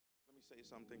say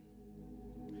something?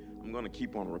 I'm going to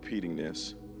keep on repeating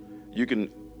this. You can,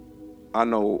 I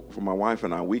know for my wife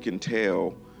and I, we can tell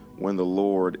when the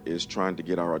Lord is trying to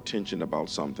get our attention about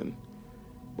something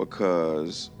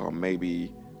because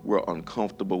maybe we're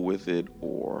uncomfortable with it,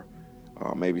 or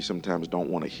maybe sometimes don't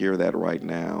want to hear that right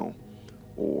now,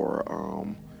 or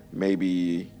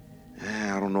maybe,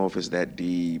 I don't know if it's that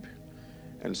deep.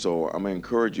 And so I'm going to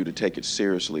encourage you to take it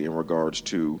seriously in regards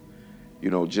to,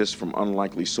 just from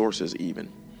unlikely sources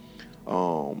even.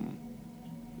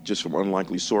 Just from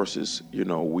unlikely sources,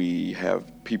 we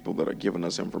have people that are giving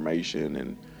us information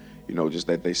and, just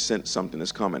that they sense something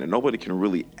is coming and nobody can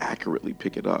really accurately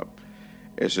pick it up.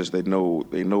 It's just they know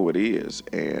it is.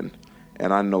 And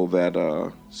I know that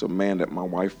it's a man that my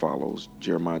wife follows,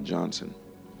 Jeremiah Johnson.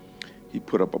 He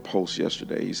put up a post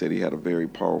yesterday. He said he had a very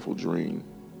powerful dream.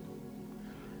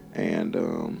 And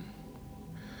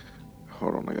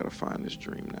hold on, I gotta find this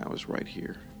dream now. It's right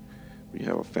here. When you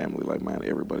have a family like mine,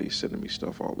 everybody's sending me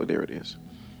stuff there it is.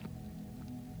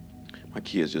 My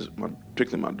kids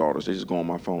particularly my daughters, they just go on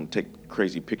my phone, take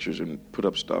crazy pictures and put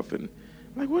up stuff. And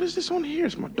I'm like, what is this on here?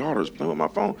 It's my daughters playing with my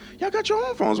phone. Y'all got your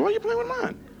own phones. Why are you playing with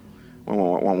mine?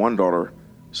 One daughter,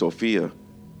 Sophia,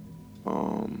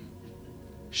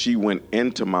 she went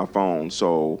into my phone.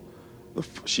 So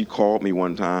she called me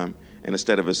one time, and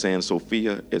instead of it saying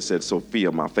Sophia, it said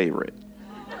Sophia, my favorite.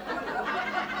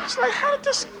 It's like, how did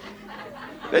this...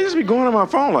 They just be going on my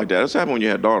phone like that. That's happened when you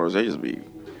had daughters. They just be,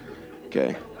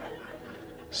 okay.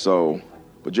 So,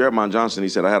 but Jeremiah Johnson, he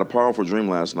said, I had a powerful dream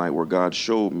last night where God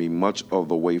showed me much of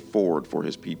the way forward for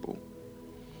his people.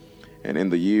 And in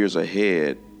the years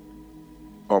ahead,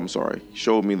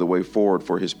 showed me the way forward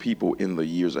for his people in the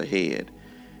years ahead.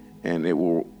 And it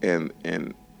will, and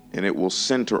it will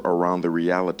center around the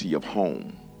reality of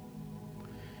home.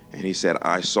 And he said,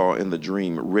 I saw in the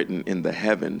dream written in the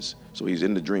heavens. So he's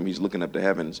in the dream, he's looking up the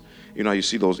heavens. You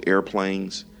see those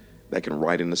airplanes that can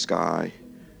write in the sky,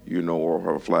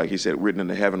 or a flag. He said written in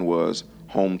the heaven was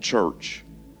home church,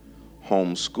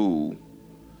 home school,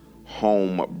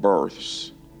 home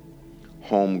births,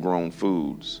 homegrown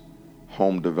foods,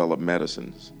 home developed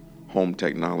medicines, home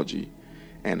technology,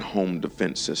 and home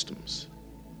defense systems.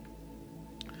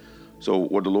 So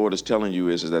what the Lord is telling you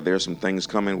is that there's some things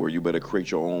coming where you better create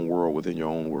your own world within your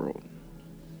own world.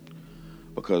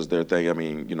 Because they're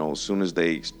thinking, as soon as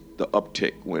the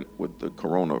uptick went with the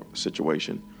corona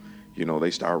situation,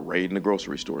 they start raiding the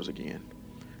grocery stores again.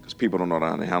 Because people don't know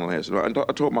how to handle it. So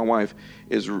I told my wife,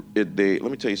 let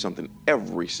me tell you something,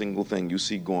 every single thing you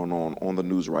see going on the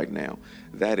news right now,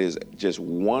 that is just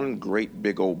one great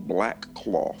big old black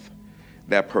cloth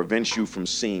that prevents you from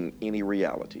seeing any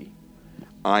reality.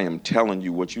 I am telling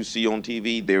you, what you see on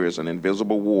TV, there is an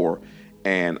invisible war,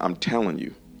 and I'm telling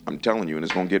you, and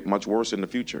it's going to get much worse in the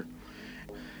future.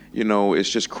 It's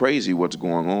just crazy what's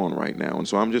going on right now. And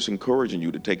so I'm just encouraging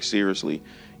you to take seriously.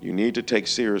 You need to take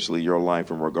seriously your life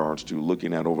in regards to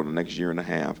looking at over the next year and a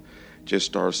half. Just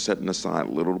start setting aside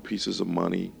little pieces of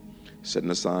money, setting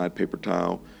aside paper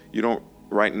towel.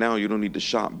 Right now, you don't need to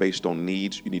shop based on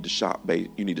needs. You need to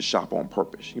shop on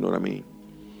purpose. You know what I mean?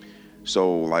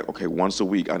 So once a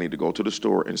week, I need to go to the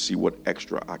store and see what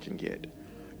extra I can get,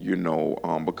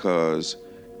 because,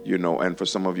 and for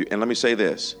some of you, and let me say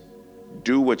this,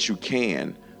 do what you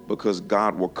can because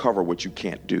God will cover what you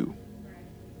can't do.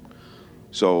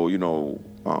 So,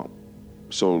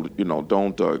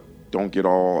 don't get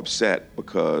all upset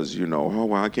because,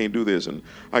 I can't do this and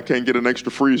I can't get an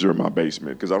extra freezer in my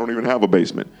basement because I don't even have a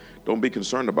basement. Don't be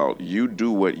concerned about it. You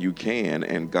do what you can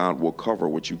and God will cover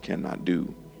what you cannot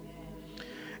do.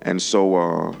 And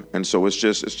so it's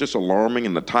just alarming,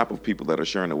 and the type of people that are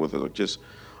sharing it with us are just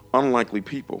unlikely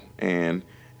people. And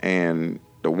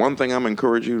the one thing I'm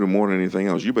encouraging you to more than anything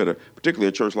else, you better, particularly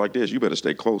a church like this, you better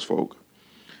stay close, folk.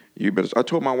 I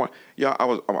told my wife,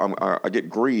 I get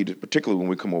grieved, particularly when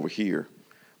we come over here,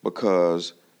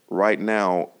 because right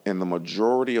now in the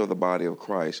majority of the body of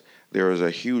Christ, there is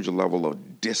a huge level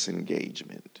of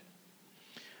disengagement.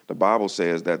 The Bible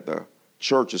says that the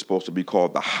church is supposed to be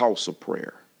called the house of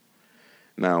prayer.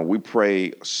 Now, we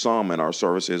pray some in our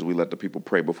services. We let the people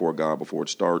pray before God before it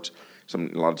starts. A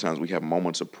lot of times we have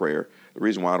moments of prayer. The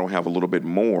reason why I don't have a little bit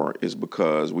more is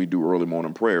because we do early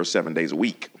morning prayer 7 days a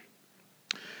week.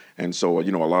 And so, a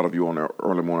lot of you on our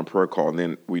early morning prayer call, and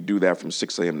then we do that from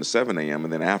 6 a.m. to 7 a.m.,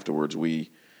 and then afterwards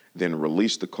we then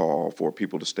release the call for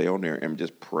people to stay on there and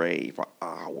just pray for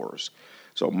hours.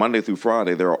 So Monday through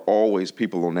Friday, there are always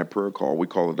people on that prayer call. We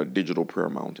call it a digital prayer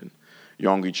mountain.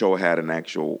 Yonggi Cho had an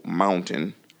actual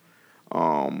mountain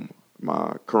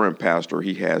My current pastor,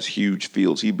 he has huge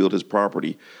fields. He built his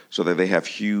property so that they have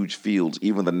huge fields,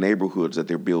 even the neighborhoods that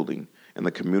they're building and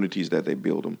the communities that they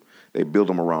build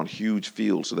them around huge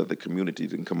fields so that the community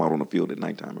can come out on the field at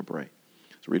nighttime and pray.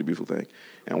 It's a really beautiful thing.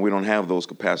 And we don't have those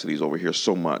capacities over here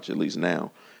so much, at least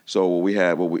now. So what we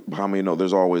have, how many know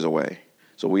there's always a way?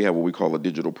 So we have what we call a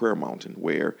digital prayer mountain,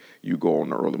 where you go on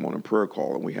the early morning prayer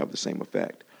call, and we have the same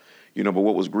effect. But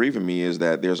what was grieving me is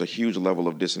that there's a huge level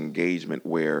of disengagement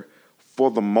where,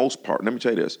 for the most part, let me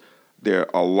tell you this,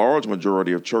 a large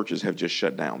majority of churches have just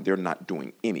shut down. They're not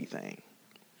doing anything.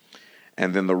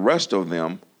 And then the rest of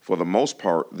them, for the most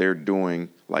part, they're doing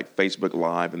like Facebook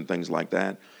Live and things like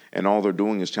that. And all they're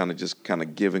doing is kind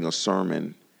of giving a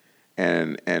sermon,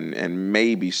 and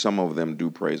maybe some of them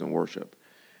do praise and worship.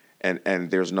 And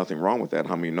there's nothing wrong with that.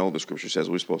 How many know the scripture says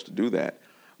we're supposed to do that?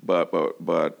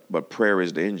 But prayer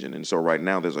is the engine. And so right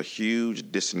now there's a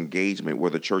huge disengagement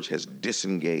where the church has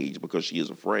disengaged because she is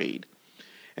afraid.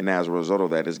 And as a result of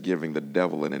that, is giving the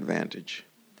devil an advantage.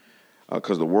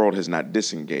 Because the world has not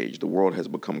disengaged. The world has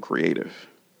become creative.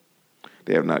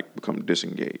 They have not become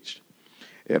disengaged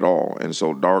at all. And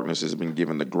so darkness has been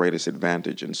given the greatest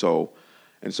advantage. And so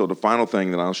the final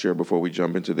thing that I'll share before we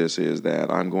jump into this is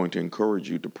that I'm going to encourage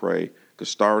you to pray, because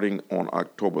starting on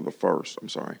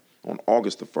on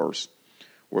August the 1st,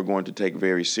 we're going to take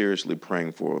very seriously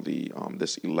praying for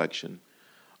this election.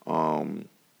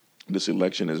 This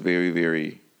election is very,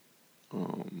 very,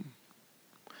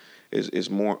 is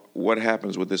more, what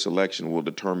happens with this election will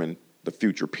determine the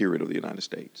future period of the United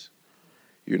States.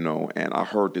 And I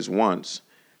heard this once,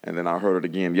 and then I heard it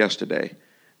again yesterday,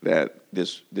 that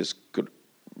this could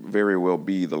very well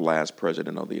be the last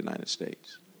president of the United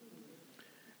States.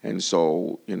 And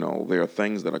so, there are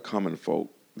things that are coming,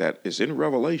 folk, that is in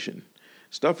Revelation.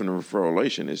 Stuff in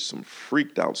Revelation is some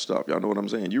freaked out stuff. Y'all know what I'm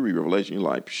saying? You read Revelation, you're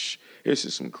like, this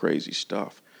is some crazy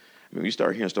stuff. I mean, you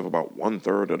start hearing stuff about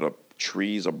 1/3 of the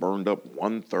trees are burned up,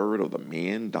 1/3 of the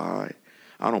men die.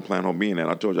 I don't plan on being that.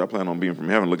 I told you I plan on being from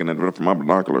heaven, looking at it from my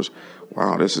binoculars.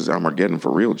 Wow, this is Armageddon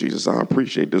for real, Jesus. I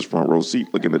appreciate this front row seat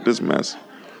looking at this mess.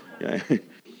 Yeah.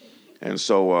 And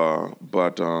so,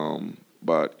 but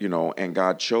and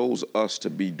God chose us to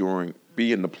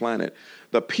be in the planet.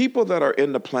 The people that are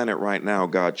in the planet right now,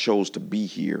 God chose to be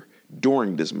here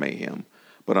during this mayhem.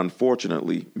 But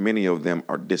unfortunately, many of them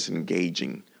are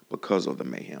disengaging because of the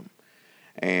mayhem.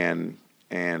 And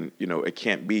it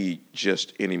can't be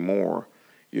just anymore.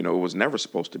 It was never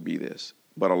supposed to be this.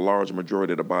 But a large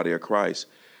majority of the body of Christ,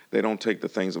 they don't take the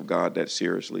things of God that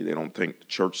seriously. They don't take the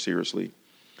church seriously.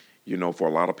 For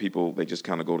a lot of people, they just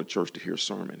kind of go to church to hear a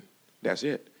sermon. That's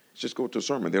it. Just go to a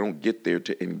sermon. They don't get there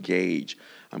to engage.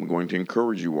 I'm going to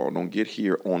encourage you all. Don't get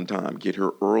here on time. Get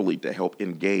here early to help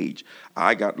engage.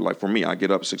 For me, I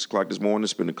get up 6 o'clock this morning,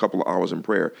 spend a couple of hours in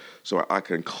prayer so I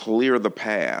can clear the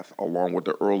path along with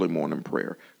the early morning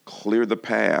prayer. Clear the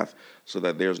path so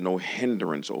that there's no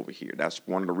hindrance over here. That's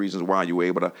one of the reasons why you were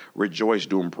able to rejoice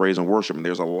during praise and worship. And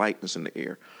there's a lightness in the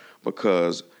air,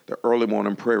 because the early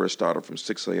morning prayer is started from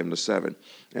 6 a.m. to 7,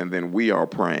 and then we are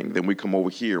praying. Then we come over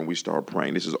here and we start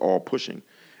praying. This is all pushing.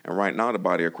 And right now, the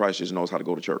body of Christ just knows how to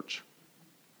go to church.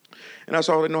 And that's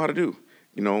all they know how to do.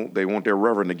 They want their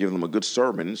reverend to give them a good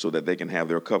sermon so that they can have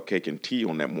their cupcake and tea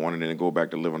on that morning and then go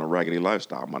back to living a raggedy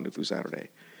lifestyle Monday through Saturday.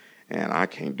 And I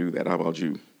can't do that. How about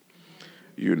you?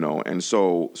 And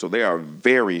so they are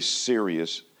very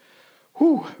serious.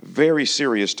 Very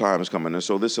serious times coming. And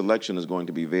so this election is going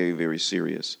to be very, very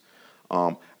serious.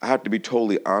 I have to be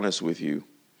totally honest with you,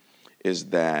 is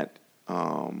that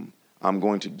I'm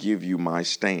going to give you my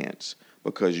stance,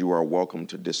 because you are welcome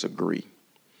to disagree.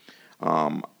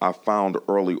 I found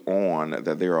early on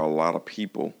that there are a lot of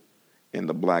people in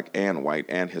the black and white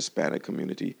and Hispanic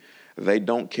community. They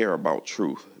don't care about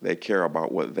truth. They care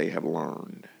about what they have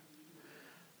learned.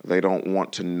 They don't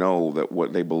want to know that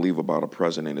what they believe about a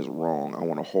president is wrong. I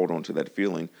want to hold on to that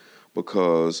feeling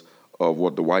because of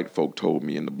what the white folk told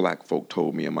me and the black folk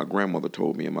told me and my grandmother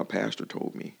told me and my pastor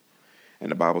told me. And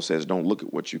the Bible says, don't look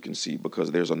at what you can see, because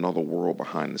there's another world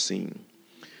behind the scene.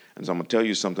 And so I'm going to tell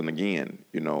you something again,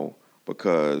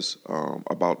 because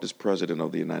about this president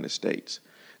of the United States.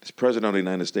 This president of the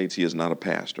United States, he is not a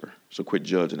pastor, so quit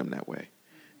judging him that way.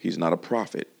 He's not a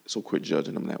prophet, so quit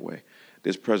judging him that way.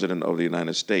 This president of the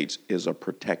United States is a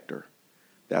protector.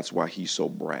 That's why he's so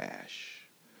brash.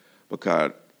 Because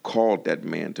God called that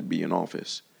man to be in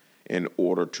office in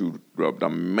order to, the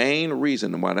main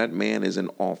reason why that man is in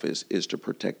office is to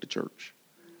protect the church.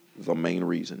 The main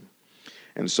reason.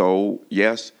 And so,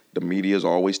 yes, the media is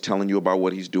always telling you about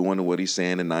what he's doing and what he's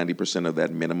saying, and 90% of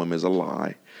that minimum is a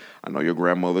lie. I know your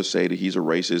grandmother say that he's a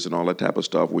racist and all that type of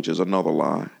stuff, which is another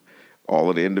lie. All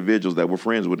of the individuals that were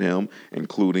friends with him,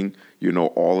 including,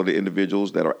 all of the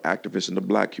individuals that are activists in the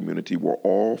black community, were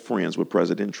all friends with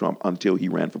President Trump until he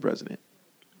ran for president.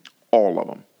 All of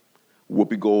them.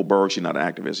 Whoopi Goldberg, she's not an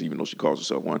activist, even though she calls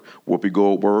herself one. Whoopi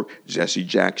Goldberg, Jesse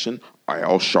Jackson,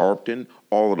 Al Sharpton,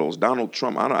 all of those. Donald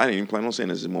Trump, I didn't even plan on saying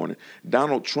this morning.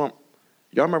 Donald Trump,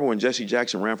 y'all remember when Jesse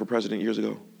Jackson ran for president years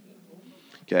ago?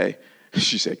 Okay.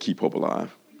 She said, keep hope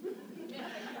alive.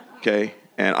 Okay.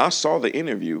 And I saw the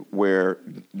interview where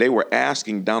they were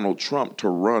asking Donald Trump to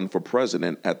run for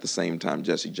president at the same time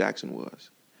Jesse Jackson was.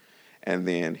 And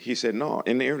then he said, no.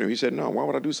 In the interview, he said, no, why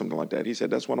would I do something like that? He said,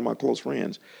 that's one of my close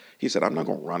friends. He said, I'm not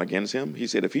going to run against him. He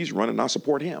said, if he's running, I'll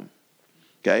support him.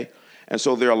 Okay? And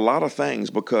so there are a lot of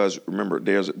things because, remember,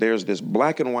 there's this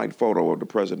black and white photo of the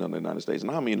president of the United States.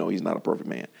 And how many know he's not a perfect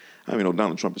man? How many know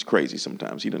Donald Trump is crazy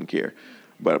sometimes? He doesn't care.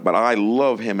 But I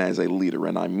love him as a leader,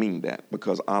 and I mean that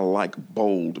because I like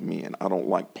bold men. I don't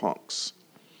like punks.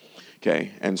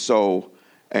 Okay? And so...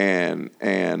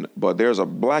 But there's a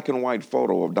black and white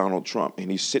photo of Donald Trump, and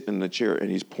he's sitting in the chair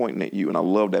and he's pointing at you. And I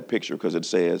love that picture because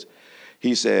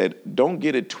he said, don't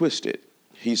get it twisted.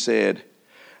 He said,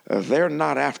 they're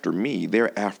not after me,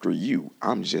 they're after you.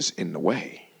 I'm just in the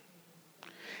way.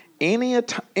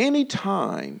 Any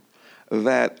time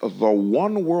that the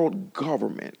one world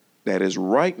government that is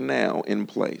right now in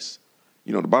place,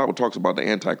 the Bible talks about the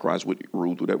Antichrist would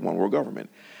rule through that one world government.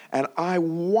 And I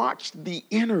watched the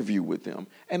interview with them,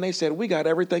 and they said, we got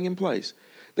everything in place.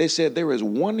 They said there is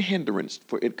one hindrance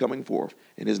for it coming forth,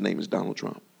 and his name is Donald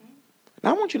Trump. Now,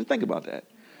 I want you to think about that.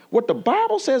 What the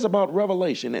Bible says about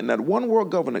Revelation and that one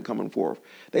world government coming forth,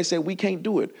 they say we can't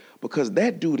do it because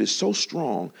that dude is so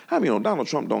strong. I mean, Donald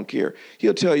Trump don't care.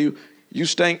 He'll tell you, you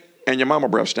stink and your mama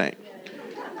breath stink.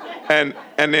 And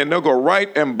then they'll go right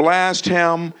and blast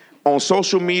him on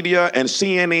social media and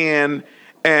CNN.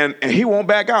 And he won't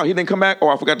back out. He didn't come back. Oh,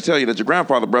 I forgot to tell you that your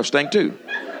grandfather breath stank too.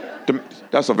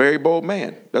 That's a very bold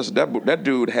man. That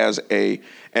dude has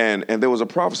and there was a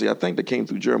prophecy, I think, that came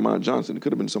through Jeremiah Johnson. It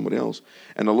could have been somebody else.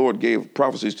 And the Lord gave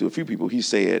prophecies to a few people. He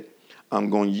said, I'm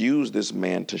going to use this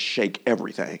man to shake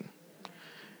everything.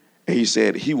 And he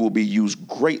said, he will be used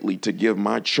greatly to give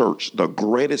my church the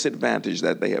greatest advantage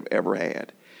that they have ever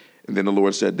had. And then the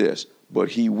Lord said this, but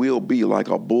he will be like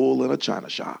a bull in a china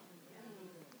shop.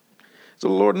 So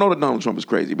the Lord know that Donald Trump is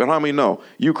crazy, but how many know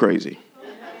you crazy?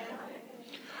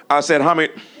 I said, how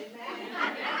many?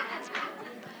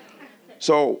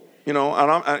 So,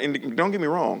 and don't get me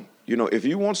wrong. If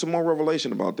you want some more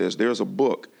revelation about this, there's a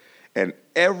book, and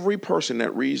every person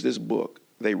that reads this book,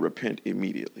 they repent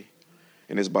immediately.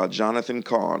 And it's by Jonathan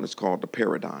Cahn. It's called The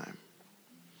Paradigm.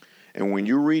 And when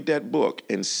you read that book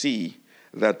and see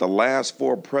that the last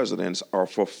 4 presidents are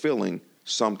fulfilling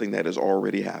something that has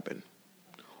already happened,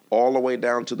 all the way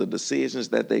down to the decisions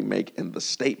that they make and the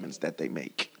statements that they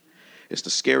make. It's the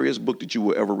scariest book that you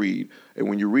will ever read. And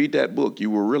when you read that book, you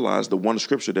will realize the one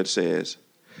scripture that says,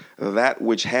 that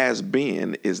which has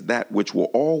been is that which will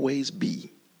always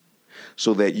be,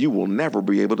 so that you will never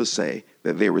be able to say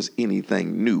that there is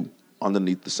anything new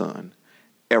underneath the sun.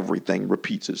 Everything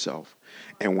repeats itself.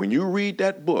 And when you read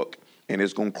that book, and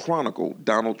it's going to chronicle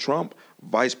Donald Trump,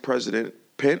 Vice President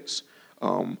Pence,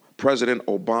 President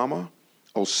Obama,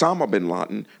 Osama bin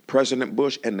Laden, President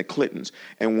Bush, and the Clintons.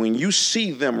 And when you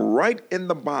see them right in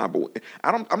the Bible,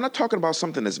 I'm not talking about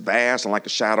something that's vast and like a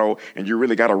shadow, and you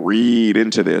really got to read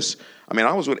into this. I mean,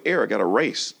 I was with Eric at a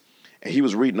race, and he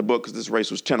was reading the book because this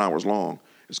race was 10 hours long.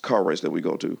 It's a car race that we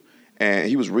go to. And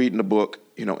he was reading the book,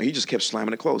 he just kept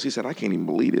slamming it closed. He said, I can't even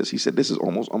believe this. He said, this is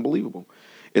almost unbelievable.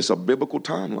 It's a biblical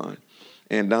timeline.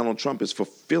 And Donald Trump is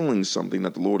fulfilling something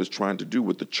that the Lord is trying to do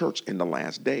with the church in the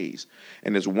last days.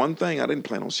 And there's one thing I didn't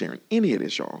plan on sharing any of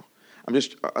this, y'all.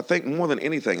 I think more than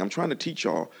anything, I'm trying to teach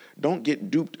y'all, don't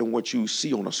get duped in what you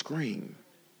see on a screen.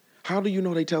 How do you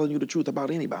know they're telling you the truth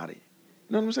about anybody?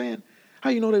 You know what I'm saying? How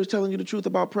you know they was telling you the truth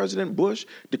about President Bush,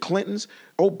 the Clintons,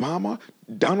 Obama,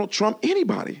 Donald Trump,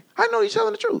 anybody? I know he's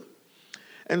telling the truth.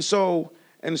 So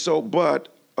I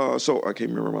can't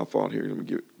remember my thought here. Let me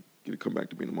get it come back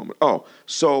to me in a moment.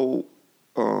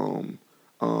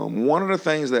 One of the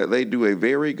things that they do a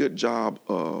very good job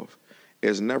of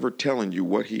is never telling you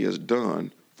what he has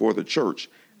done for the church,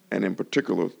 and in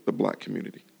particular, the black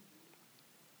community.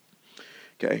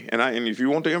 Okay, and if you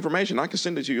want the information, I can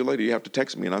send it to you later. You have to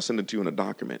text me, and I'll send it to you in a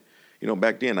document.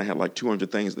 Back then I had like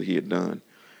 200 things that he had done,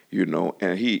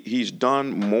 and he's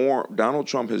done more. Donald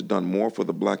Trump has done more for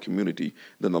the black community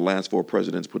than the last 4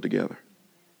 presidents put together.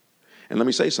 And let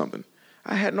me say something.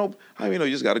 You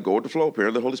just got to go with the flow.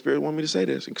 Apparently, the Holy Spirit wanted me to say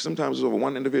this, and sometimes it's over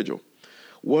one individual.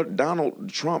 What Donald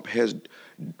Trump has done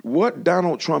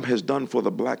for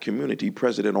the black community,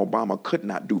 President Obama could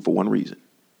not do for one reason.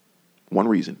 One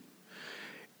reason.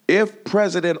 If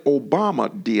President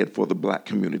Obama did for the black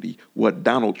community what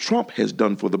Donald Trump has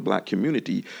done for the black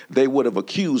community, they would have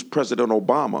accused President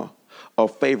Obama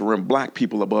of favoring black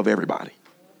people above everybody.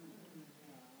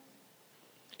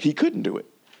 He couldn't do it.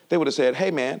 They would have said,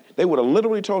 hey, man, they would have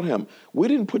literally told him, we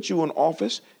didn't put you in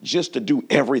office just to do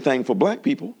everything for black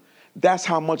people. That's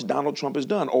how much Donald Trump has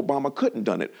done. Obama couldn't have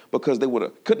done it because they would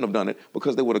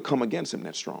have come against him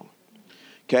that strong.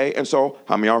 Okay, and so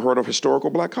how many of y'all heard of historical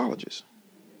black colleges?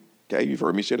 Okay, you've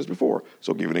heard me say this before.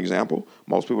 So I'll give you an example.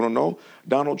 Most people don't know.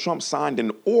 Donald Trump signed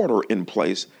an order in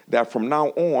place that from now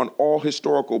on, all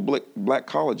historical black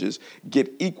colleges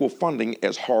get equal funding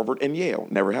as Harvard and Yale.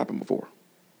 Never happened before.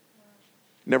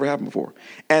 Never happened before.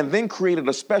 And then created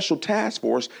a special task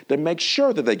force to make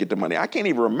sure that they get the money. I can't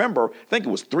even remember. I think it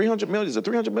was $300 million. Is it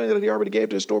 $300 million that he already gave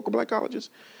to historical black colleges?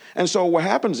 And so what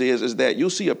happens is that you'll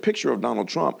see a picture of Donald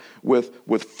Trump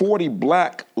with 40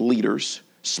 black leaders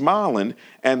smiling,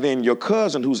 and then your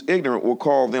cousin who's ignorant will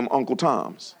call them Uncle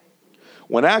Toms.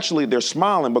 When actually they're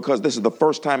smiling because this is the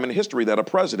first time in history that a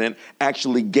president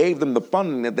actually gave them the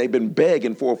funding that they've been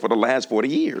begging for the last 40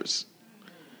 years.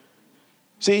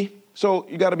 See? So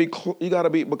you got to be,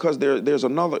 because there's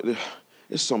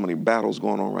so many battles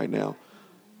going on right now.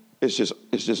 It's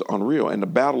just unreal. And the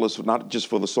battle is not just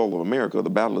for the soul of America. The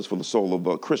battle is for the soul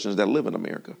of Christians that live in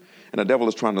America. And the devil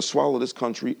is trying to swallow this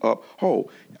country up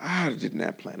whole. I did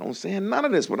not plan on saying none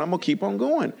of this, but I'm going to keep on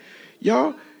going.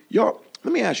 Y'all, let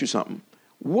me ask you something.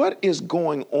 What is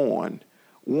going on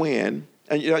when,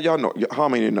 and y'all know, how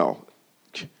many know?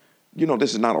 You know,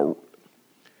 this is not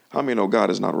how many know God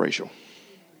is not racial?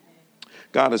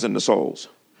 God is in the souls.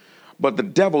 But the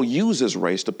devil uses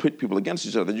race to put people against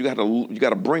each other. You got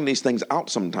to bring these things out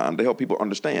sometime to help people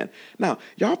understand. Now,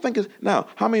 y'all think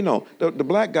how many know the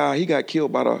black guy, he got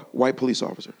killed by the white police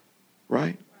officer,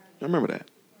 right? I remember that.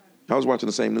 I was watching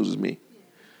the same news as me.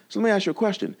 So let me ask you a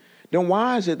question. Then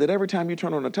why is it that every time you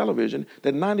turn on the television,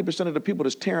 that 90% of the people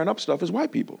that's tearing up stuff is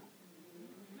white people?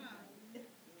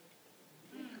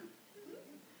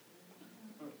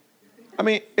 I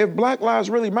mean, if black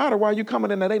lives really matter, why are you coming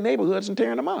into their neighborhoods and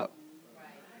tearing them up?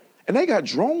 And they got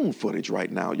drone footage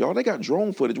right now, y'all. They got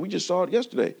drone footage. We just saw it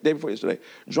day before yesterday.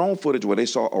 Drone footage where they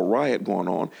saw a riot going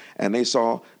on, and they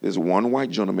saw this one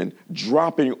white gentleman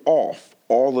dropping off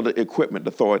all of the equipment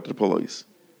to throw at the police.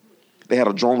 They had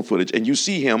a drone footage, and you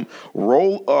see him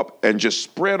roll up and just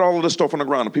spread all of this stuff on the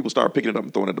ground, and people started picking it up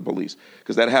and throwing it at the police.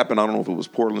 Because that happened, I don't know if it was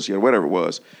Portland, Seattle, whatever it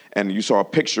was, and you saw a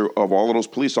picture of all of those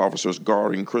police officers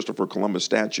guarding Christopher Columbus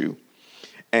statue,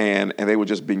 and they were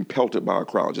just being pelted by a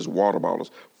crowd, just water bottles.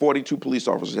 42 police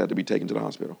officers had to be taken to the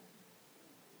hospital.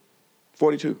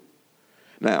 42.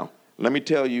 Now, let me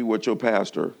tell you what your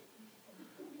pastor...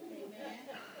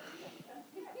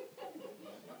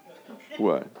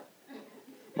 What?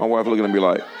 My wife looking at me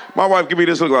like, my wife give me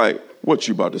this look like, what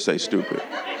you about to say, stupid?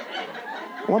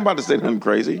 Well, I'm about to say nothing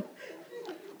crazy.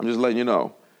 I'm just letting you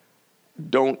know.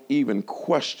 Don't even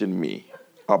question me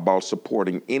about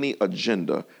supporting any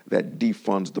agenda that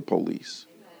defunds the police.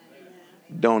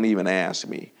 Don't even ask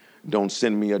me. Don't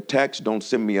send me a text. Don't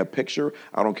send me a picture.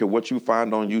 I don't care what you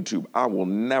find on YouTube. I will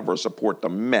never support the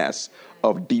mess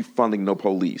of defunding the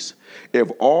police. If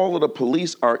all of the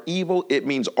police are evil, it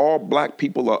means all black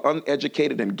people are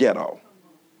uneducated and ghetto.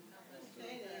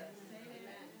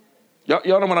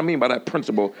 Y'all know what I mean by that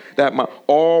principle, that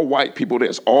all white people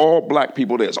this, all black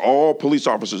people this, all police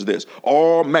officers this,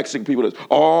 all Mexican people this,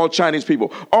 all Chinese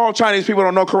people. All Chinese people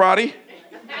don't know karate.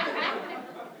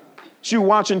 It's you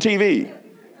watching TV.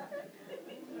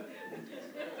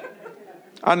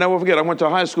 I'll never forget, I went to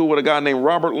high school with a guy named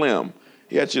Robert Lim.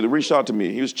 He actually reached out to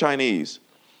me. He was Chinese.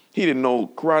 He didn't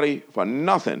know karate for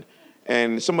nothing.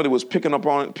 And somebody was picking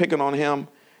on him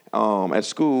at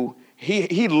school.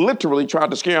 He literally tried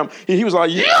to scare him. He was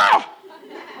like, yeah!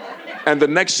 And the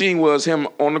next scene was him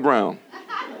on the ground,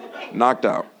 knocked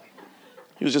out.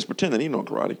 He was just pretending he didn't know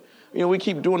karate. You know, we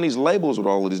keep doing these labels with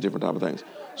all of these different type of things.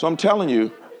 So I'm telling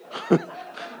you,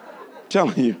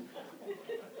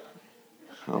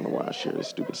 I don't know why I share this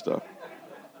stupid stuff.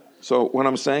 So what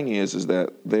I'm saying is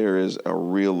that there is a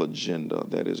real agenda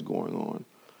that is going on.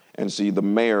 And see, the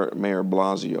Mayor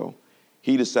Blasio,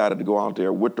 he decided to go out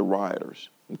there with the rioters.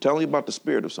 I'm telling you about the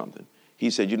spirit of something. He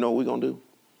said, you know what we're going to do?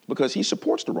 Because he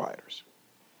supports the rioters.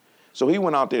 So he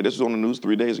went out there. This was on the news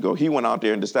 3 days ago. He went out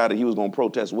there and decided he was going to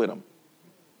protest with them.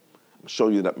 I'll show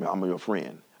you that I'm your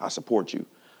friend. I support you.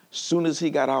 As soon as he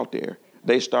got out there,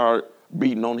 they started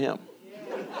beating on him.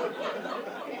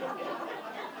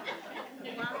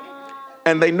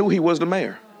 And they knew he was the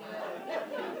mayor.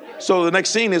 So the next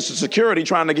scene is the security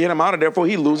trying to get him out of there before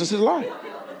he loses his life.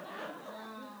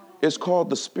 It's called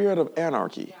the spirit of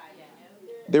anarchy.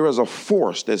 There is a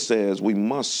force that says we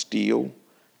must steal,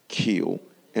 kill,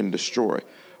 and destroy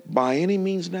by any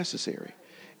means necessary.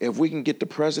 If we can get the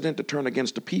president to turn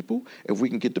against the people, if we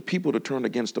can get the people to turn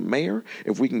against the mayor,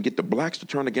 if we can get the blacks to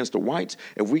turn against the whites,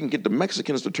 if we can get the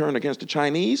Mexicans to turn against the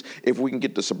Chinese, if we can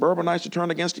get the suburbanites to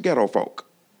turn against the ghetto folk,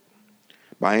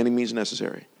 by any means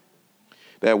necessary.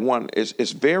 That one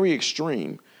is very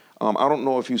extreme. I don't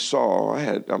know if you saw,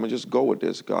 I'm going to just go with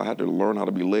this. I had to learn how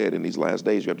to be led in these last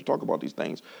days. You have to talk about these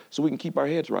things so we can keep our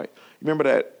heads right. Remember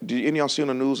that, did any of y'all see on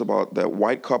the news about that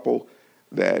white couple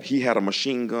that he had a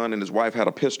machine gun and his wife had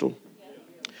a pistol?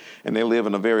 And they live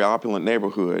in a very opulent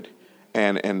neighborhood.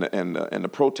 And the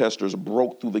protesters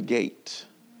broke through the gate.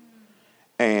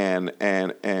 And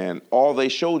all they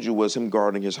showed you was him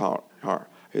guarding his house.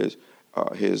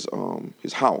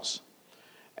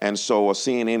 And so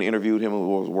CNN interviewed him. It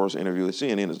was the worst interview.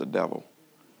 CNN is the devil.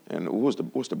 And what's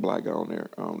the black guy on there?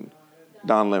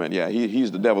 Don Lemon. Yeah, he's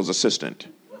the devil's assistant.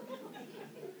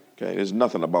 Okay, there's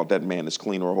nothing about that man that's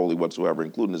clean or holy whatsoever,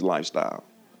 including his lifestyle.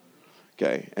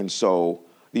 Okay, and so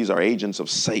these are agents of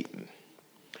Satan.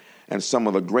 And some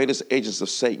of the greatest agents of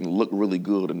Satan look really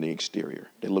good in the exterior.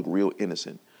 They look real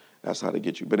innocent. That's how they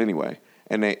get you. But anyway,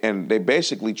 and they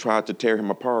basically tried to tear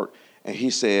him apart. And he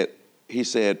said,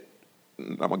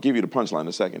 I'm going to give you the punchline in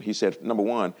a second. He said, number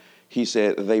one, he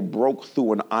said, they broke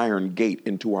through an iron gate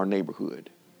into our neighborhood.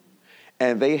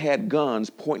 And they had guns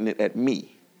pointing it at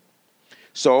me.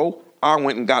 So I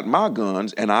went and got my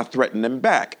guns and I threatened them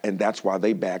back. And that's why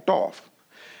they backed off.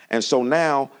 And so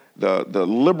now the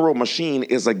liberal machine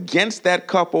is against that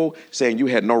couple, saying you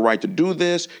had no right to do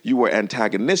this. You were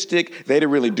antagonistic. They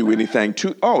didn't really do anything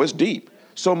to. Oh, it's deep.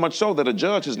 So much so that a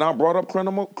judge has now brought up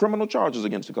criminal charges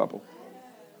against the couple,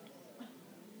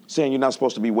 saying you're not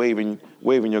supposed to be waving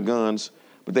your guns,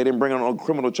 but they didn't bring on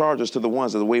criminal charges to the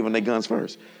ones that are waving their guns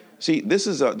first. See, this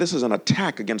is an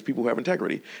attack against people who have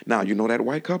integrity. Now, you know that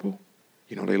white couple?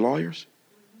 You know they lawyers?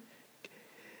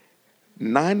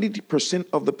 90%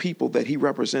 of the people that he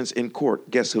represents in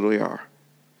court, guess who they are?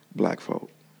 Black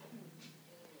folk.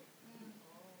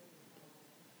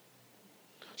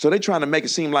 So they're trying to make it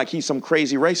seem like he's some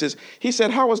crazy racist. He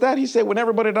said, how was that? He said, when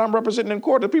everybody that I'm representing in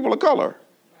court, the people of color.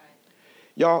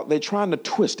 Y'all, they're trying to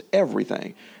twist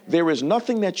everything. There is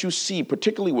nothing that you see,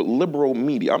 particularly with liberal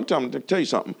media. I'm telling tell you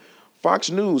something. Fox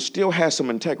News still has some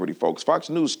integrity, folks. Fox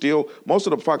News still, most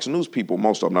of the Fox News people,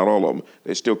 most of them, not all of them,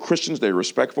 they're still Christians. They're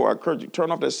respectful. I encourage you,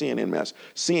 turn off that CNN mess.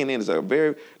 CNN is let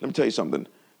me tell you something.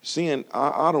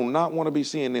 I do not want to be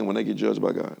CNN when they get judged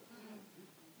by God.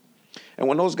 And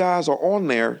when those guys are on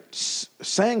there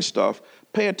saying stuff,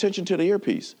 pay attention to the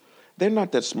earpiece. They're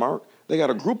not that smart. They got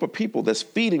a group of people that's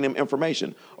feeding them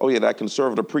information. Oh, yeah, that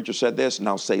conservative preacher said this.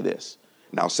 Now say this.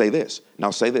 Now say this. Now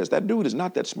say this. That dude is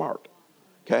not that smart.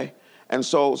 Okay? And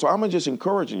so I'm just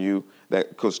encouraging you that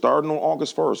because starting on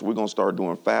August 1st, we're going to start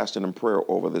doing fasting and prayer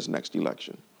over this next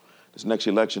election. This next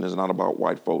election is not about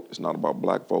white folk. It's not about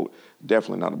black folk.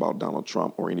 Definitely not about Donald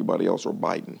Trump or anybody else or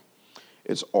Biden.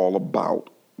 It's all about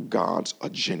God's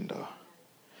agenda.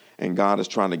 And God is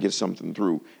trying to get something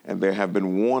through. And there have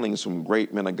been warnings from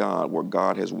great men of God where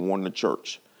God has warned the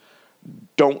church.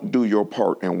 Don't do your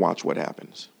part and watch what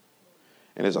happens.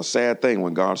 And it's a sad thing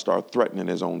when God starts threatening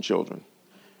his own children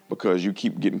because you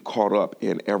keep getting caught up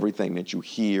in everything that you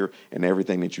hear and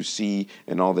everything that you see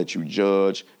and all that you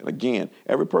judge. And again,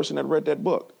 every person that read that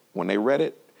book, when they read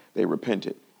it, they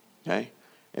repented. Okay?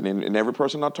 And every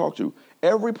person I talked to,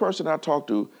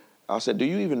 I said, do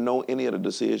you even know any of the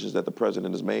decisions that the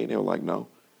president has made? And they were like, no.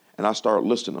 And I started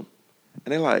listing them.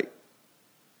 And they're like,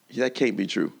 yeah, that can't be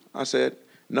true. I said,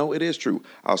 no, it is true.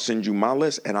 I'll send you my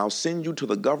list, and I'll send you to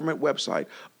the government website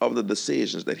of the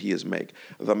decisions that he has made.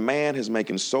 The man is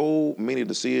making so many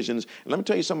decisions. And let me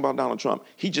tell you something about Donald Trump.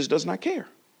 He just does not care.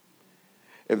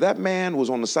 If that man was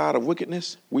on the side of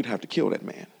wickedness, we'd have to kill that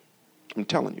man. I'm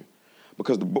telling you.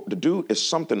 Because the dude is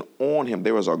something on him.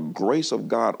 There is a grace of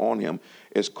God on him.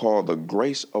 It's called the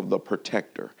grace of the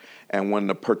protector. And when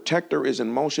the protector is in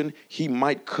motion, he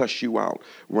might cuss you out.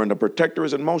 When the protector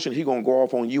is in motion, he going to go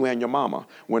off on you and your mama.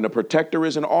 When the protector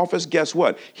is in office, guess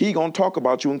what? He going to talk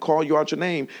about you and call you out your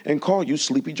name and call you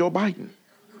Sleepy Joe Biden.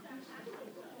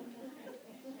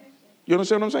 You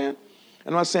understand what I'm saying?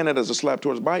 And I'm not saying that as a slap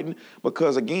towards Biden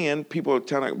because, again, people are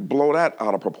trying to blow that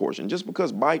out of proportion. Just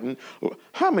because Biden,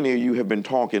 how many of you have been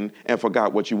talking and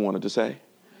forgot what you wanted to say?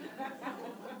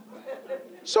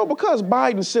 So because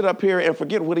Biden sit up here and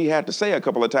forget what he had to say a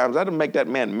couple of times, that doesn't make that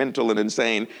man mental and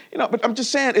insane. But I'm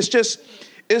just saying,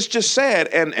 It's just sad.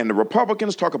 And the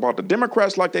Republicans talk about the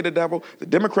Democrats like they're the devil. The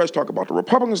Democrats talk about the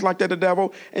Republicans like they're the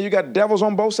devil. And you got devils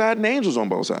on both sides and angels on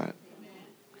both sides.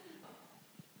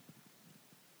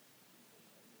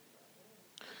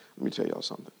 Let me tell y'all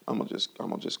something. I'm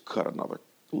gonna just cut another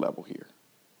level here.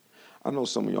 I know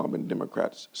some of y'all have been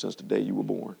Democrats since the day you were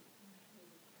born.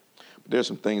 But there's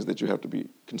some things that you have to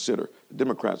consider. The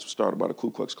Democrats were started by the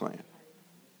Ku Klux Klan.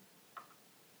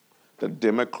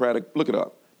 Look it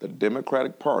up. The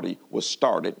Democratic Party was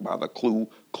started by the Ku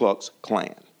Klux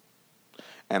Klan.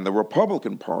 And the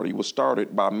Republican Party was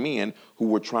started by men who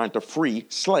were trying to free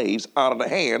slaves out of the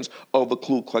hands of the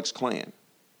Ku Klux Klan.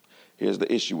 Here's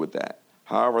the issue with that.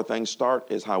 However things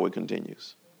start is how it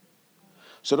continues.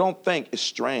 So don't think it's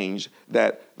strange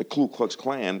that the Ku Klux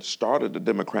Klan started the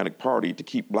Democratic Party to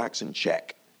keep blacks in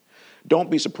check. Don't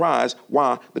be surprised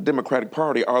why the Democratic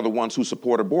Party are the ones who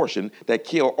support abortion that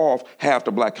kill off half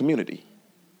the black community.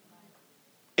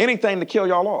 Anything to kill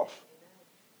y'all off.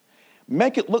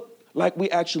 Make it look like we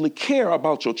actually care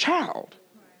about your child.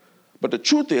 But the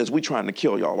truth is we're trying to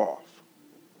kill y'all off.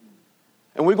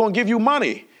 And we're going to give you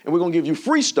money and we're going to give you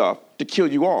free stuff to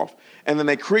kill you off. And then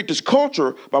they create this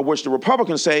culture by which the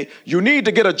Republicans say, you need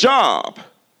to get a job.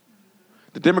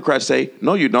 The Democrats say,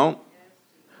 no, you don't.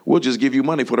 We'll just give you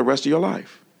money for the rest of your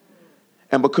life.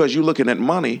 And because you're looking at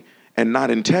money and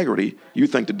not integrity, you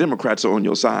think the Democrats are on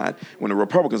your side when the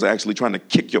Republicans are actually trying to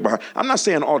kick your behind. I'm not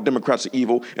saying all Democrats are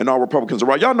evil and all Republicans are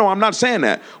right. Y'all know I'm not saying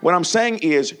that. What I'm saying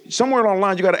is somewhere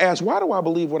online you got to ask, why do I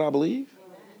believe what I believe?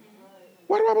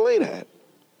 Why do I believe that?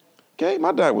 Okay,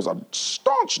 my dad was a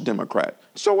staunch Democrat.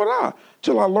 So was I,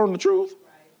 till I learned the truth.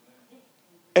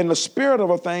 And the spirit of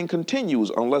a thing continues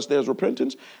unless there's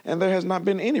repentance, and there has not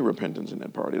been any repentance in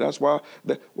that party. That's why,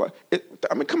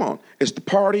 come on. It's the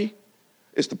party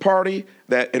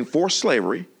that enforced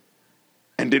slavery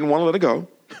and didn't want to let it go.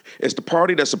 It's the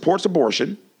party that supports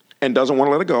abortion and doesn't want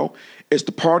to let it go. It's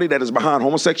the party that is behind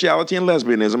homosexuality and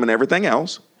lesbianism and everything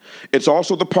else. It's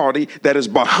also the party that is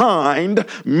behind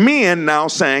men now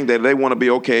saying that they want to be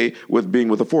okay with being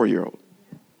with a 4-year-old.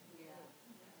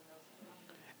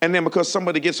 And then because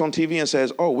somebody gets on TV and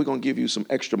says, oh, we're going to give you some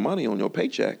extra money on your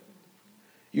paycheck,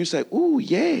 you say, ooh,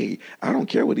 yay, I don't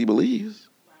care what he believes.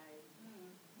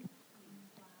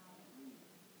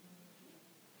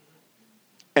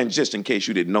 And just in case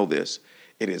you didn't know this,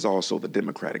 it is also the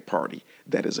Democratic Party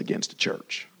that is against the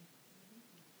church.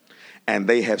 And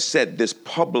they have said this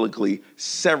publicly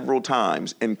several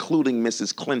times, including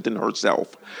Mrs. Clinton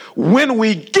herself. When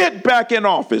we get back in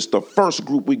office, the first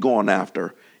group we're going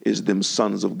after is them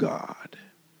sons of God.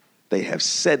 They have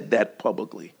said that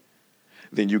publicly.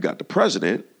 Then you got the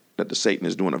president, that the Satan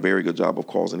is doing a very good job of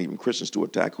causing even Christians to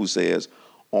attack, who says,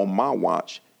 on my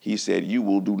watch, he said, you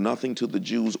will do nothing to the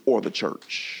Jews or the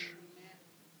church.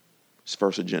 His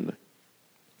first agenda.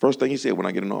 First thing he said when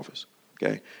I get in office.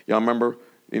 Okay, y'all remember?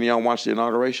 Any of y'all watched the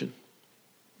inauguration?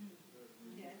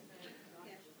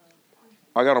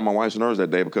 I got on my wife's nerves that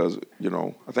day because,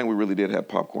 I think we really did have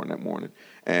popcorn that morning.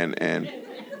 And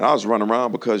I was running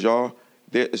around because, y'all,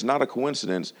 it's not a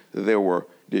coincidence that there were,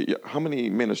 how many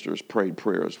ministers prayed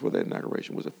prayers for that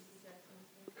inauguration? Was it?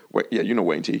 Yeah, you know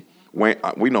Wayne T.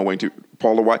 We know Wayne T.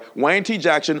 Paula White. Wayne T.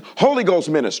 Jackson, Holy Ghost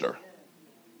minister.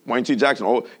 Wayne T.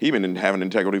 Jackson, he been having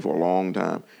integrity for a long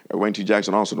time. Wayne T.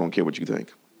 Jackson also don't care what you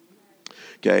think.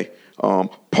 Okay,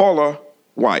 Paula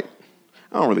White.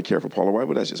 I don't really care for Paula White,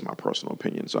 but that's just my personal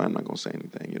opinion, so I'm not going to say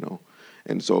anything,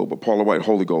 And so, but Paula White,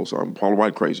 Holy Ghost. Paula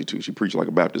White crazy, too. She preached like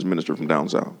a Baptist minister from down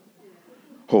south.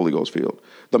 Holy Ghost filled.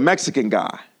 The Mexican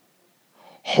guy,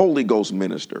 Holy Ghost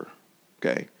minister,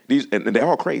 okay? And they're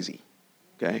all crazy,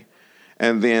 okay?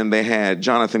 And then they had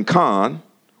Jonathan Cahn,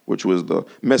 which was the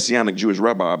Messianic Jewish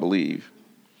rabbi, I believe.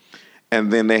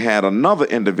 And then they had another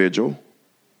individual,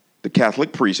 the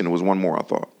Catholic priest, and it was one more, I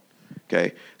thought.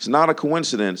 Okay, it's not a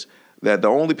coincidence that the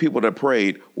only people that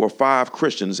prayed were 5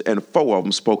 Christians and 4 of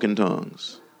them spoke in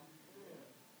tongues.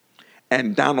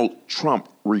 And Donald Trump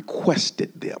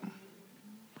requested them.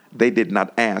 They did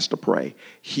not ask to pray.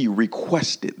 He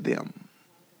requested them.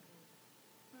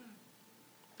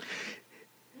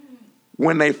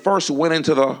 When they first went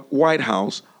into the White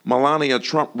House, Melania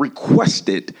Trump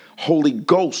requested Holy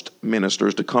Ghost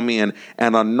ministers to come in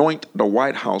and anoint the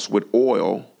White House with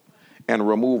oil and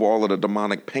remove all of the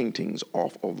demonic paintings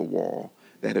off of the wall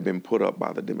that had been put up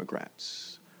by the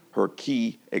Democrats. Her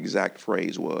key exact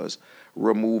phrase was,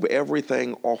 remove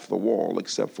everything off the wall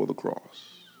except for the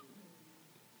cross.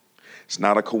 It's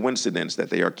not a coincidence that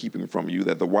they are keeping from you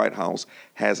that the White House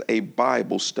has a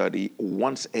Bible study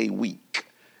once a week.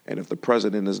 And if the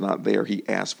president is not there, he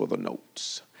asks for the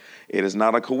notes. It is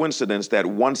not a coincidence that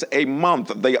once a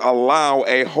month they allow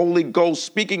a Holy Ghost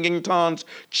speaking in tongues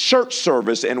church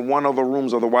service in one of the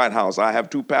rooms of the White House. I have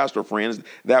two pastor friends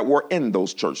that were in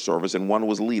those church service, and one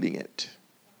was leading it.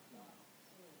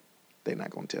 They're not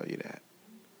going to tell you that.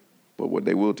 But what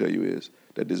they will tell you is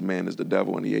that this man is the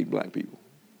devil and he ate black people.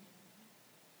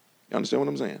 You understand what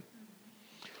I'm saying?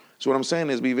 So what I'm saying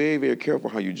is be very, very careful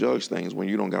how you judge things when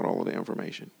you don't got all of the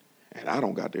information. And I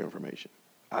don't got the information.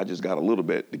 I just got a little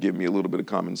bit to give me a little bit of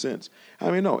common sense.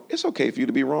 I mean, no, it's okay for you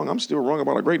to be wrong. I'm still wrong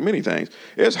about a great many things.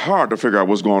 It's hard to figure out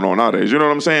what's going on nowadays. You know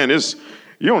what I'm saying?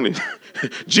 You only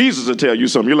Jesus will tell you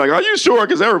something. You're like, are you sure?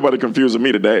 Because everybody confusing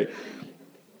me today.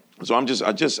 So I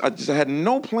had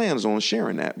no plans on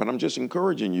sharing that, but I'm just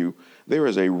encouraging you. There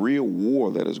is a real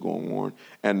war that is going on,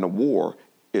 and the war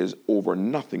is over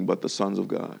nothing but the sons of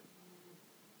God.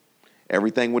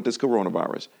 Everything with this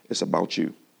coronavirus, it's about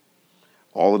you.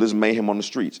 All of this mayhem on the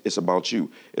streets, it's about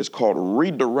you. It's called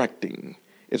redirecting.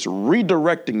 It's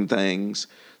redirecting things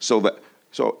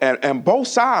and both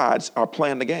sides are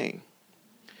playing the game.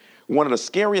 One of the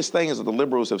scariest things that the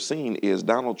liberals have seen is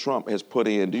Donald Trump has put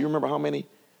in, do you remember how many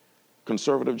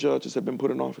conservative judges have been put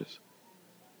in office?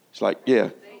 It's like,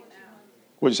 yeah.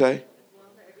 What'd you say?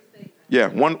 Yeah,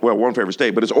 one for every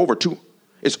state, but it's over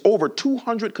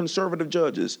 200 conservative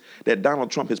judges that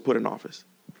Donald Trump has put in office.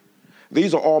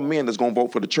 These are all men that's going to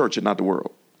vote for the church and not the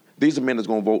world. These are men that's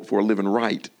going to vote for living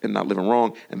right and not living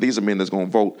wrong. And these are men that's going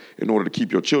to vote in order to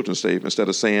keep your children safe instead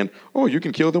of saying, oh, you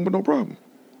can kill them with no problem.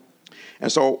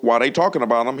 And so while they talking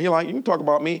about him, he like, you can talk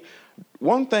about me.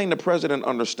 One thing the president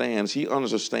understands, he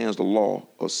understands the law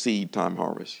of seed time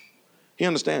harvest. He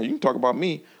understands you can talk about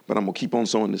me, but I'm going to keep on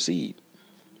sowing the seed.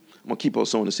 I'm going to keep on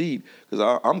sowing the seed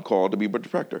because I'm called to be a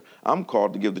protector. I'm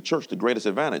called to give the church the greatest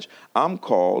advantage. I'm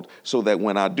called so that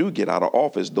when I do get out of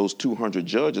office, those 200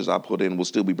 judges I put in will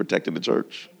still be protecting the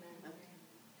church.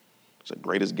 It's the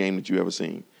greatest game that you ever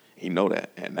seen. He know that.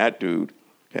 And that dude,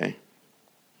 okay,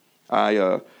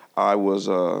 my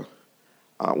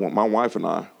wife and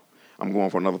I'm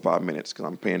going for another 5 minutes because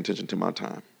I'm paying attention to my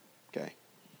time, okay?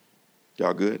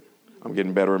 Y'all good? I'm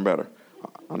getting better and better.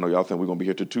 I know y'all think we're going to be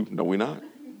here till 2. No, we're not.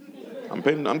 I got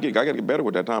to get better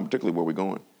with that time, particularly where we're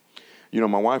going. You know,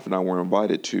 my wife and I were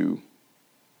invited to,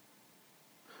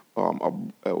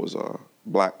 it was a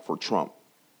Black for Trump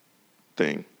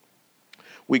thing.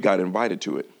 We got invited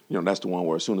to it. You know, that's the one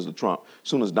where as soon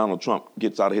as Donald Trump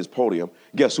gets out of his podium,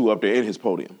 guess who up there in his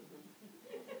podium?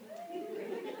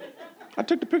 I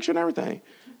took the picture and everything.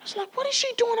 I was like, what is she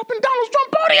doing up in Donald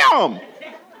Trump's podium?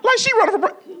 Like she running for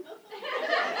president.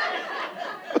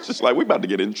 I was just like, we about to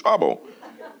get in trouble.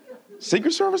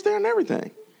 Secret Service there and everything,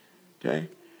 okay?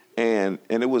 And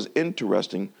it was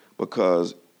interesting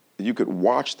because you could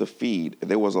watch the feed.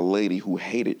 There was a lady who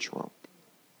hated Trump,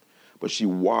 but she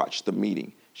watched the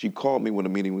meeting. She called me when the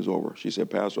meeting was over. She said,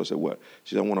 Pastor, I said, what?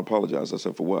 She said, I want to apologize. I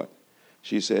said, for what?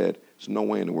 She said, there's no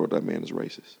way in the world that man is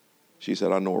racist. She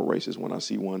said, I know a racist when I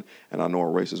see one, and I know a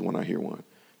racist when I hear one.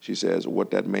 She says, what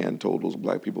that man told those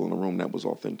black people in the room, that was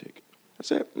authentic. I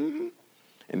said, mm-hmm.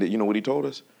 And you know what he told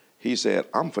us? He said,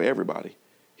 I'm for everybody.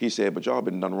 He said, but y'all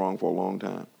been done wrong for a long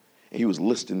time. And he was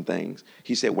listing things.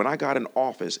 He said, when I got in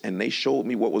office and they showed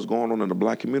me what was going on in the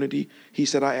black community, he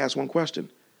said, I asked one question.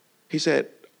 He said,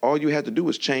 all you had to do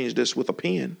is change this with a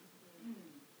pen.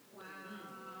 Wow.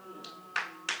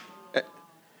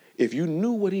 If you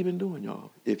knew what he been doing,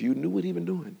 y'all, if you knew what he been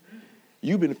doing,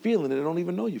 you've been feeling it and don't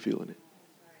even know you're feeling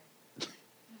it.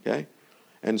 Okay?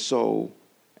 And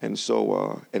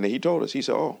then he told us, he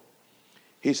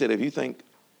said, if you think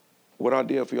what I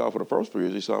did for y'all for the first 3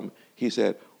 years or something, he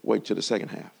said, wait till the second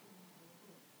half.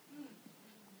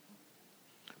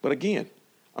 But again,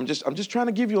 I'm just trying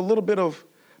to give you a little bit of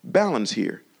balance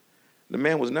here. The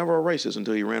man was never a racist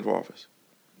until he ran for office.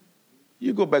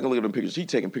 You go back and look at the pictures. He's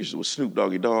taking pictures with Snoop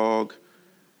Doggy Dogg,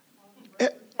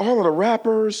 all of the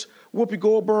rappers, Whoopi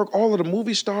Goldberg, all of the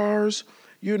movie stars,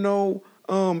 you know,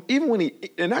 even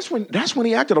that's when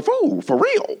he acted a fool, for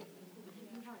real.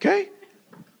 Okay?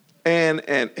 And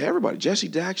everybody, Jesse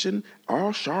Jackson,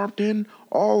 Al Sharpton,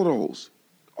 all of those,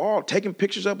 all taking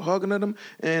pictures up, hugging at them.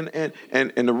 And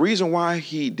the reason why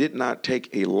he did not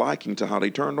take a liking to how they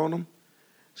turned on him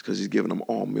is because he's giving them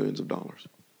all millions of dollars.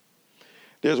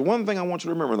 There's one thing I want you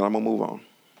to remember, then I'm going to move on.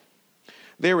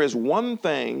 There is one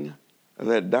thing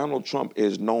that Donald Trump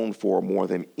is known for more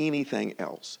than anything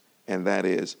else, and that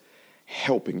is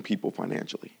helping people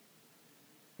financially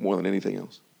more than anything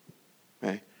else.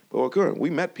 Okay? But good, we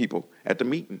met people at the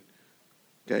meeting.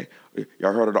 Okay?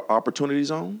 Y'all heard of the opportunity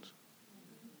zones?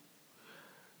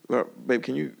 Well, babe,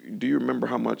 do you remember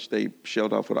how much they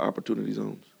shelled out for the opportunity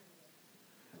zones?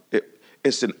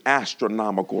 It's an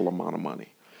astronomical amount of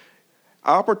money.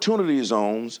 Opportunity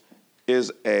zones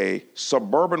is a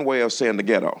suburban way of saying the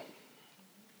ghetto.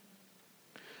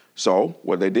 So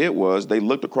what they did was they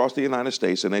looked across the United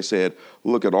States and they said,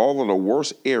 look at all of the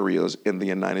worst areas in the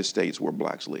United States where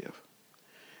blacks live.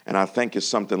 And I think it's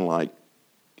something like,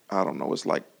 I don't know, it's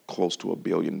like close to $1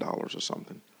 billion or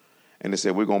something. And they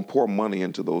said, we're going to pour money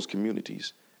into those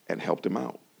communities and help them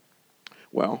out.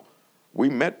 Well, we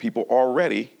met people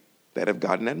already that have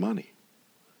gotten that money.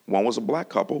 One was a black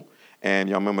couple, and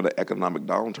y'all remember the economic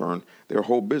downturn. Their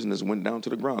whole business went down to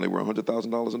the ground. They were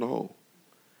 $100,000 in the hole.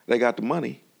 They got the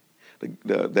money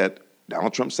that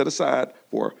Donald Trump set aside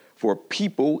for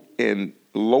people in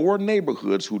lower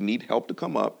neighborhoods who need help to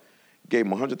come up, gave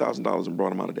them $100,000 and brought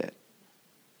them out of debt.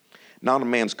 Now the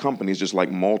man's company is just like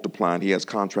multiplying. He has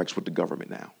contracts with the government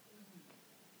now.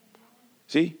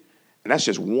 See? And that's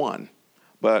just one.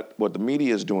 But what the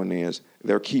media is doing is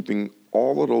they're keeping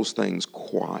all of those things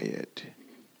quiet.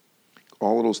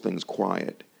 All of those things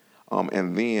quiet.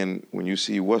 And then when you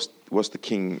see what's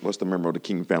the member of the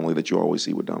King family that you always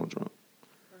see with Donald Trump?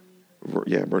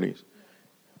 Bernice.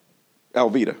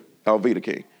 Alveda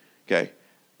King. Okay.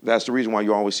 That's the reason why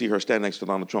you always see her stand next to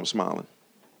Donald Trump smiling.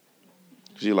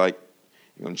 Because you're like,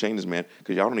 you're going to change this man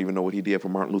because y'all don't even know what he did for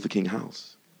Martin Luther King's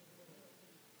house.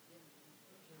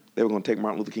 They were going to take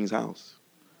Martin Luther King's house.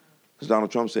 Because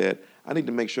Donald Trump said, I need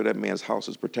to make sure that man's house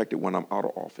is protected when I'm out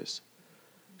of office.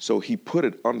 So he put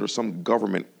it under some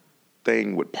government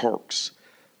thing with parks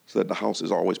so that the house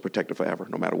is always protected forever,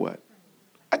 no matter what.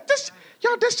 That's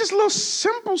just little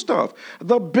simple stuff.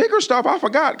 The bigger stuff I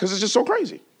forgot because it's just so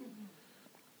crazy.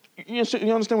 You understand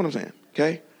what I'm saying?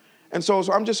 Okay? And so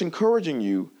I'm just encouraging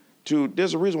you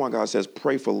there's a reason why God says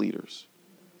pray for leaders.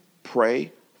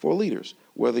 Pray for leaders,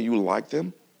 whether you like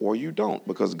them or you don't,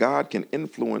 because God can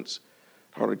influence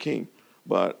the heart of the king.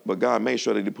 But God made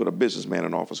sure that he put a businessman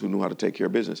in office who knew how to take care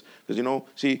of business. Because,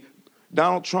 see,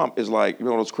 Donald Trump is like,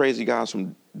 those crazy guys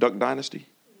from Duck Dynasty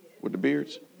with the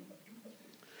beards.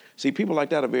 See, people like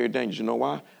that are very dangerous. You know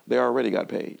why? They already got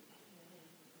paid.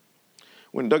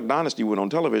 When Duck Dynasty went on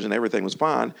television, everything was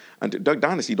fine. And Duck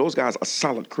Dynasty, those guys are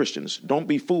solid Christians. Don't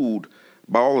be fooled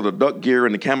by all of the duck gear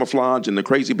and the camouflage and the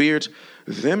crazy beards.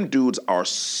 Them dudes are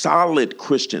solid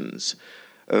Christians.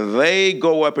 They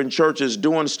go up in churches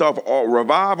doing stuff, all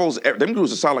revivals. Them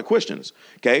dudes are solid Christians.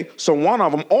 Okay, so one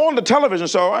of them on the television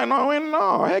show,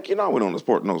 heck, we don't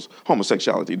support no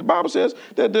homosexuality. The Bible says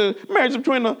that the marriage is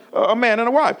between a man and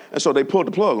a wife, and so they pulled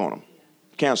the plug on him,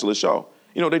 cancel the show.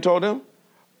 You know what they told them?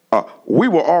 We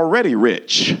were already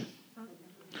rich.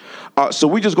 So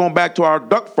we just going back to our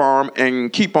duck farm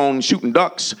and keep on shooting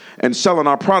ducks and selling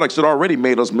our products that already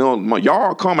made us million.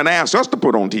 Y'all come and ask us to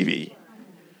put on TV.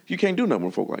 You can't do nothing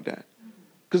with folk like that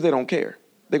because they don't care.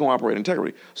 They're going to operate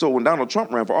integrity. So when Donald Trump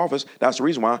ran for office, that's the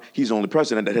reason why he's the only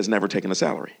president that has never taken a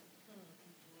salary.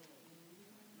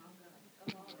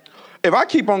 If I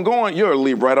keep on going, you'll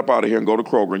leave right up out of here and go to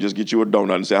Kroger and just get you a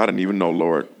donut and say, I didn't even know,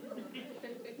 Lord.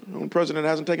 The president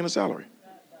hasn't taken a salary.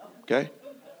 Okay?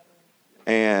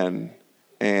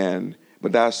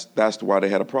 But that's why they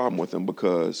had a problem with him,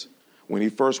 because when he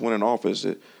first went in office,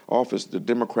 the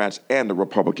Democrats and the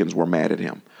Republicans were mad at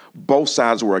him. Both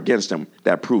sides were against him.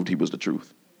 That proved he was the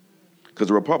truth. Because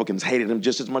the Republicans hated him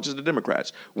just as much as the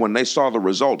Democrats. When they saw the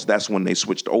results, that's when they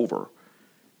switched over.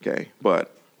 Okay?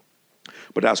 But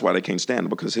that's why they can't stand him,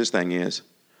 because his thing is,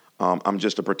 I'm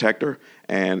just a protector,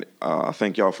 and I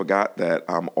think y'all forgot that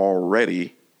I'm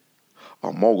already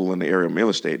a mogul in the area of real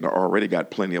estate, and I already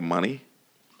got plenty of money.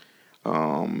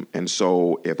 And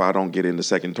so if I don't get in the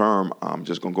second term, I'm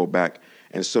just going to go back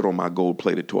and sit on my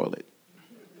gold-plated toilet.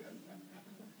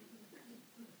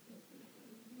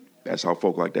 That's how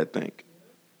folk like that think.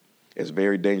 It's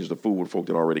very dangerous to fool with folk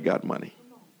that already got money.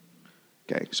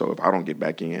 Okay, so if I don't get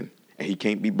back in, and he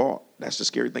can't be bought. That's the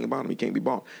scary thing about him. He can't be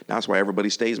bought. That's why everybody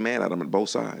stays mad at him at both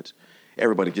sides.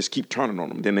 Everybody just keep turning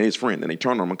on him. Then his friend, then they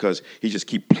turn on him because he just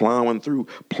keep plowing through.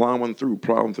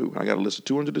 I got a list of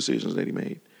 200 decisions that he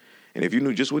made. And if you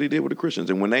knew just what he did with the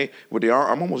Christians, and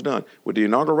I'm almost done. With the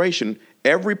inauguration,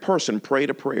 every person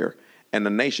prayed a prayer, and the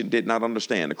nation did not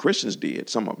understand. The Christians did.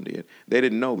 Some of them did. They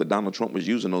didn't know that Donald Trump was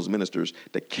using those ministers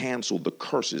to cancel the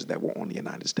curses that were on the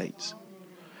United States.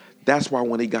 That's why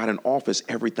when he got in office,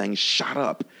 everything shot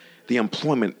up. The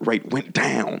employment rate went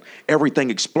down.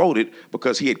 Everything exploded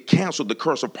because he had canceled the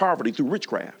curse of poverty through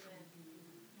witchcraft.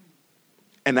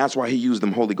 And that's why he used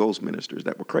them Holy Ghost ministers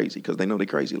that were crazy, because they know they're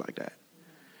crazy like that.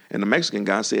 And the Mexican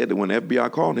guy said that when the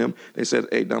FBI called him, they said,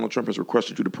 hey, Donald Trump has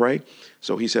requested you to pray.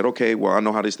 So he said, okay, well, I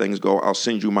know how these things go. I'll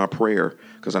send you my prayer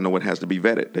because I know it has to be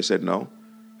vetted. They said, no,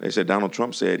 They said Donald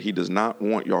Trump said he does not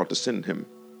want y'all to send him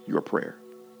your prayer.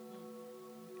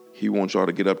 He wants y'all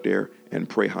to get up there and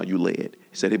pray how you led.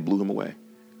 He said it blew him away.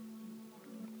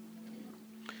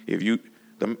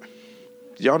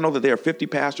 Y'all know that there are 50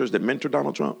 pastors that mentor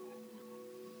Donald Trump?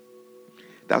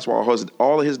 That's why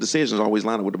all of his decisions always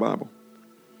line up with the Bible.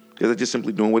 Because they're just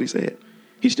simply doing what he said.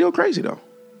 He's still crazy, though.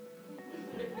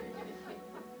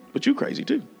 But you crazy,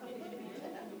 too.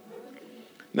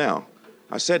 Now,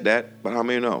 I said that, but how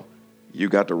many know? You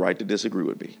got the right to disagree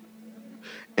with me.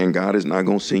 And God is not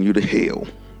going to send you to hell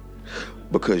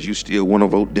because you still want to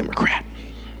vote Democrat.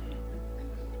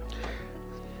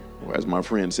 Or as my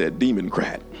friend said,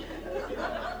 Democrat.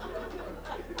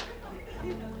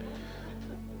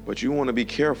 But you want to be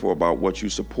careful about what you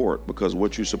support, because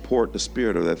what you support, the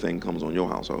spirit of that thing comes on your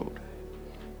household.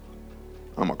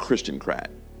 I'm a Christian-crat.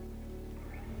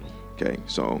 Okay,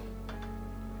 so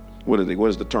what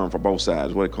is the term for both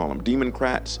sides? What do they call them?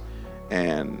 Democrats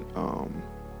and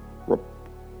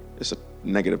it's a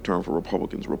negative term for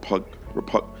Republicans. Whatever,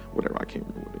 I can't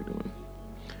remember what they're doing.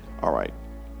 All right.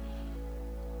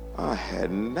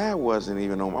 That wasn't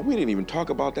even on we didn't even talk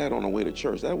about that on the way to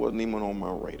church. That wasn't even on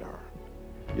my radar.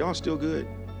 Y'all still good?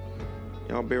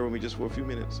 Y'all bear with me just for a few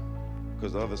minutes,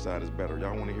 because the other side is better.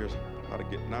 Y'all want to hear how to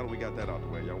get, now that we got that out the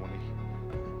way, y'all want to